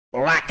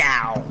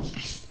Blackout.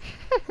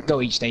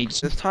 Go each stage.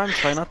 This time,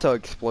 try not to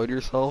explode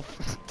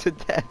yourself to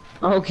death.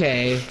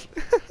 Okay.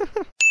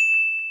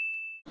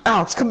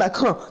 Alex, come back.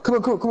 Come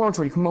over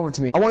to me. Come over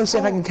to me. I want to see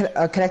if I can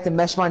connect the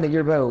mesh line to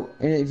your boat.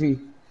 And if you.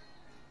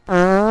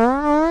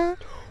 Oh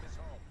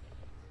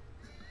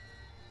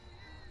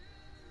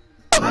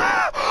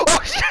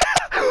shit!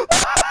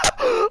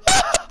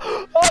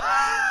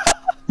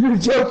 You're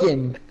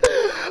joking.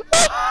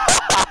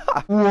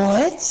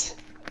 What?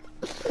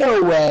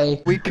 No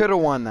way. We could have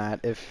won that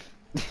if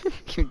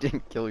you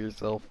didn't kill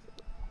yourself.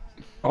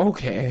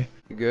 Okay.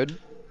 You good?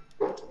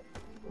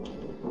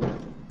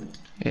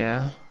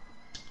 Yeah.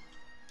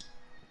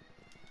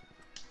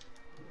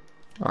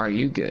 Are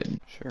you good?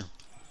 Sure.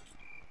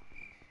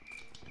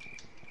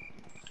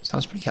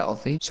 Sounds pretty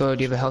healthy. So,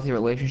 do you have a healthy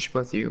relationship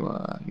with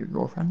your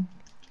girlfriend?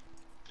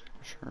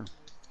 Sure.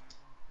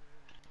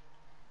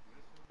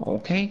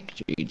 Okay,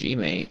 GG,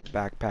 mate.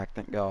 Backpack,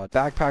 thank God.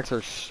 Backpacks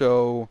are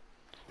so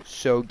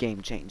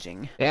game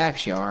changing. They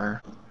actually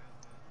are.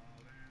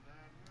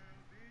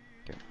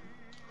 Okay.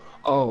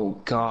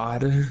 Oh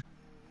God.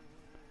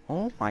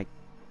 Oh my.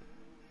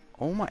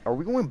 Are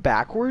we going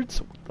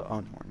backwards? What the? Oh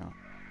no, we're not.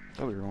 I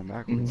thought we were going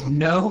backwards.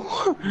 No,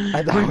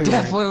 I thought we were.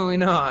 definitely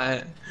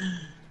not.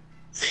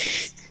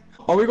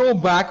 Are we going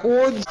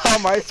backwards?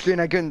 On my screen,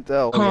 I couldn't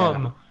tell.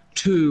 Come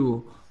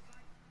to.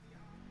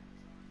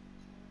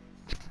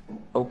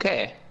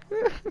 Okay.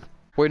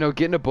 Wait, no,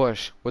 get in a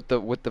bush with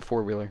the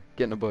four-wheeler.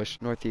 Get in a bush,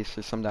 northeast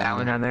or some down. That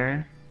one down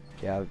there.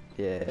 Yeah.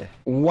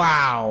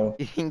 Wow.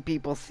 You think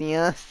people see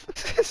us?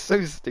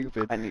 So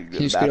stupid. I need to go Can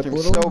to you the speed up a bathroom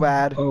little? so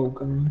bad. Oh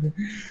God,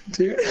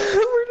 dude,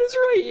 we're just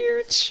right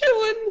here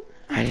chilling.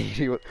 I need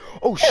to.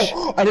 Oh shit!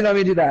 Oh, I did not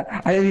mean to do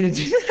that. I didn't mean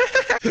to do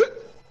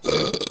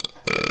that.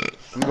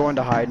 I'm going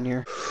to hide in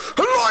here.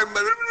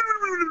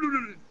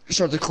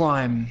 Start the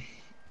climb,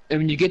 and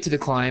when you get to the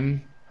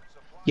climb,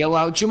 yell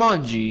out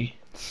Jumanji.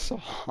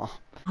 Stop.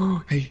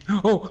 Oh, hey.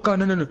 Oh God,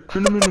 no.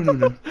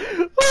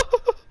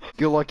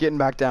 Good luck getting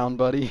back down,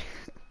 buddy.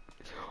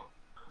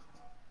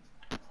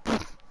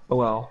 Oh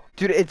well.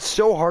 Dude, it's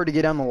so hard to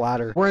get down the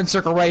ladder. We're in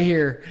circle right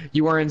here.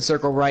 You are in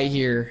circle right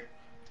here.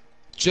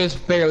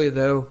 Just barely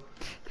though.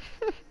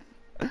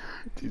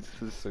 Dude,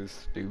 this is so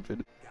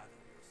stupid.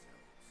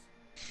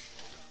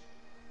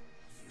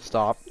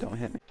 Stop, don't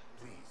hit me.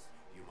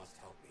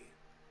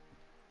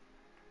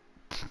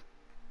 Can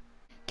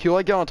you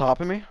like get on top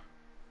of me?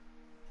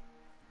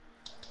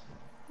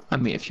 I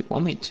mean, if you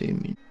want me to. I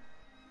mean.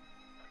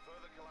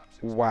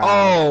 Wow.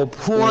 Oh,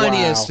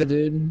 plenty Wow. of stuff,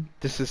 dude.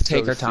 This is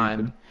Take so our time.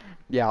 stupid.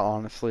 Yeah,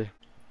 honestly.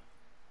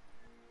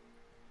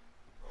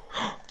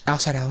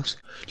 Outside, Alex.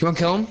 Do you want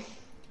to kill him?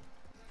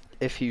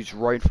 If he's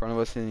right in front of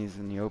us and he's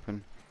in the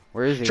open.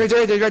 Where is he? Right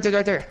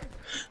there.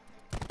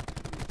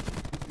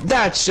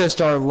 That's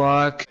just our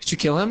luck. Did you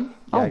kill him?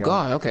 Yeah, I Oh got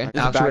God, him. okay. There's a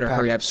Alex, you better backpack.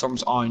 hurry up.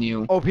 Storm's on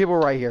you. Oh, people are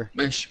right here.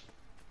 Mish.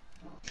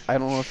 I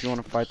don't know if you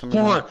want to fight them or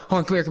Hold not.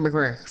 on. Come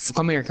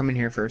here. Come in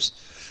here first.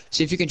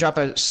 See if you can drop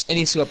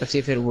any slope and see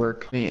if it'll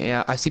work.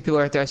 Yeah, I see people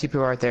right there.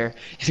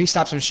 If he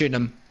stops, I'm shooting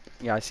him.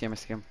 Yeah, I see him.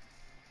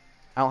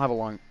 I don't have a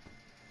long.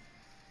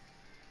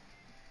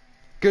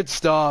 Good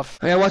stuff.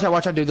 Yeah, watch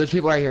out, dude. There's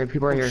people right here.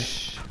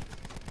 Shh.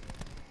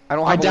 I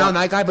don't I have a down long...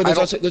 that guy, but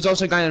there's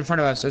also a guy in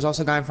front of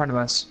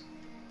us.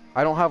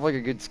 I don't have like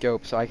a good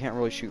scope, so I can't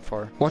really shoot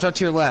far. Watch out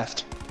to your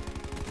left.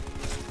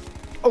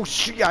 Oh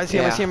shit! Yeah, I see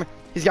him.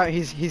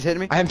 He's hitting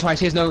me. I have him twice.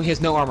 He has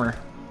no armor.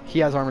 He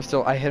has armor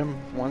still. I hit him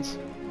once.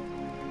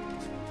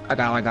 I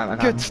got him.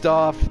 Good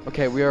stuff.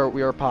 Okay, we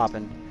are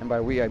popping, and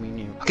by we I mean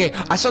you. Okay,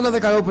 I saw another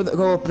guy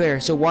go up there,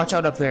 so watch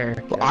out up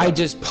there. Yeah. I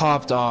just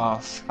popped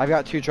off. I've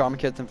got 2 trauma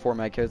kits and 4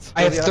 med kits.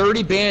 I have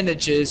 30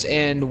 bandages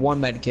and 1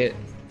 med kit.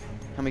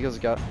 How many kills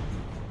you got?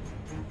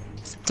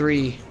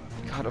 3.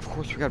 God, of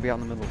course we gotta be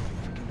out in the middle of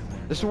freaking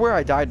nowhere. This is where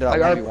I died to that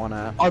Like 1v1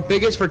 at. Our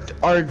biggest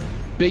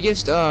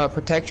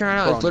protection right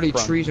now is literally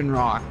Prone. trees and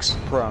rocks.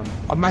 Prone.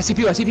 I see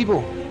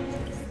people.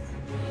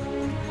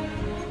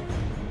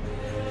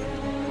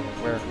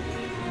 Where?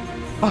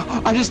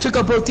 Oh, I just took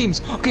out both teams.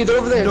 Okay, they're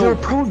over there. No. They're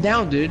prone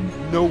down, dude.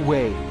 No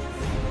way.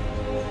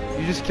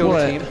 You just killed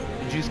What? a team?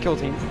 Did you just kill a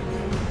team?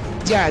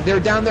 Yeah,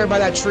 they're down there by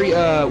that tree,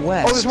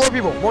 west. Oh, there's more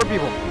people.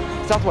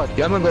 Southwest.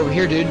 Yeah, I'm gonna go over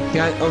here, dude.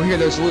 Over here,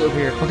 there's loot over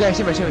here. Okay, I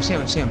see him.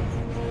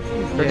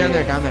 They're down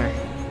there.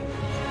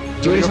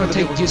 Do you just want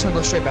to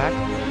go straight back?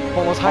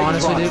 Almost hide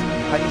these Honestly, rocks.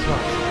 dude. Hide these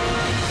rocks.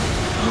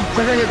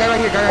 Guy right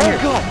here.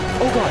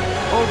 Oh god.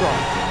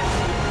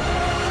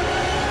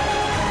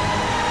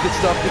 Good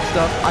stuff.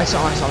 I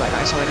saw that guy.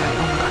 Oh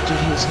my god, dude,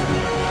 he was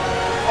heavy.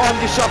 Oh, I'm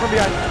just shot from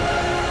behind.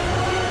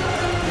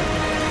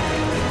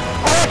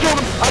 Oh, I killed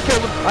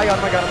him. I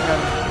got him.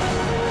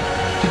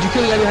 Did you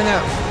kill the guy behind that?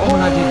 Oh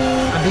my god, dude.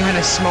 I'm behind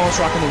the smallest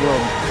rock in the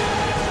world.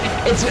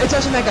 It's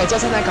also that guy.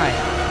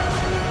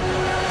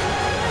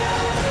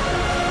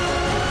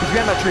 He's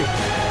behind that tree.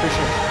 For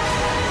sure.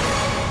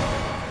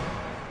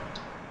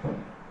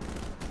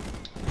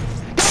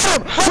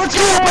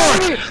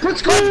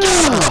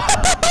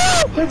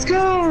 Let's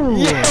go!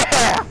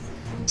 Yeah!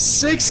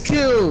 6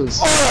 kills!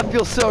 Oh, that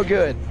feels so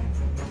good.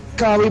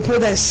 God, we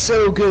played that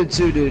so good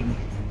too, dude.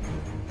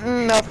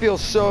 That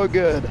feels so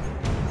good.